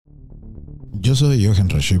Yo soy Johan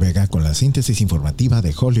Rashi Vega con la síntesis informativa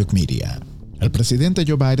de Holyoke Media. El presidente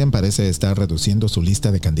Joe Biden parece estar reduciendo su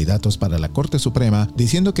lista de candidatos para la Corte Suprema,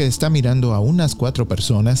 diciendo que está mirando a unas 4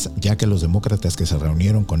 personas, ya que los demócratas que se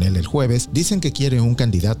reunieron con él el jueves dicen que quiere un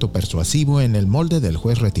candidato persuasivo en el molde del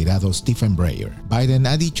juez retirado Stephen Breyer. Biden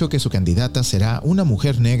ha dicho que su candidata será una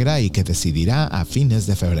mujer negra y que decidirá a fines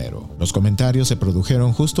de febrero. Los comentarios se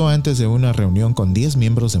produjeron justo antes de una reunión con 10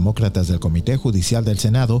 miembros demócratas del Comité Judicial del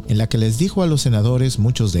Senado, en la que les dijo a los senadores,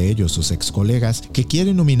 muchos de ellos sus ex colegas, que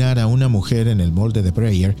quiere nominar a una mujer en el molde de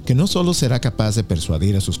Breyer, que no solo será capaz de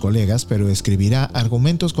persuadir a sus colegas, pero escribirá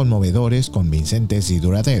argumentos conmovedores, convincentes y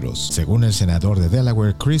duraderos, según el senador de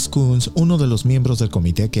Delaware Chris Coons, uno de los miembros del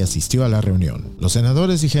comité que asistió a la reunión. Los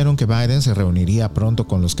senadores dijeron que Biden se reuniría pronto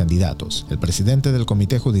con los candidatos. El presidente del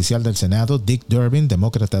Comité Judicial del Senado, Dick Durbin,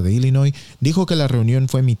 demócrata de Illinois, dijo que la reunión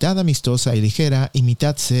fue mitad amistosa y ligera y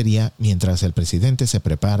mitad seria, mientras el presidente se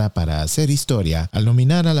prepara para hacer historia al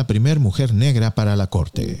nominar a la primer mujer negra para la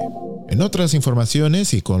corte. En otras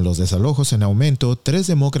informaciones y con los desalojos en aumento, 3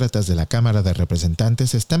 demócratas de la Cámara de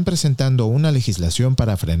Representantes están presentando una legislación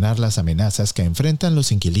para frenar las amenazas que enfrentan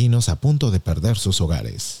los inquilinos a punto de perder sus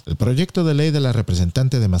hogares. El proyecto de ley de la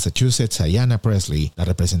representante de Massachusetts, Ayanna Pressley, la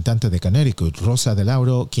representante de Connecticut, Rosa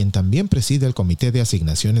DeLauro, quien también preside el Comité de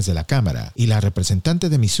Asignaciones de la Cámara, y la representante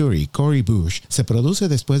de Missouri, Cori Bush, se produce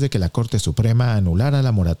después de que la Corte Suprema anulara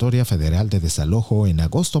la moratoria federal de desalojo en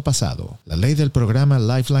agosto pasado. La ley del programa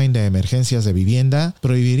Lifeline de Emergencias de Vivienda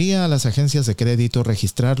prohibiría a las agencias de crédito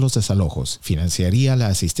registrar los desalojos, financiaría la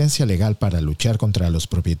asistencia legal para luchar contra los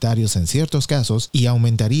propietarios en ciertos casos y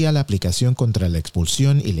aumentaría la aplicación contra la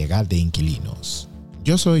expulsión ilegal de inquilinos.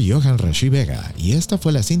 Yo soy Johan Rashi Vega y esta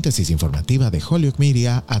fue la síntesis informativa de Holyoke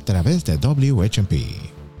Media a través de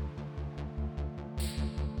WHMP.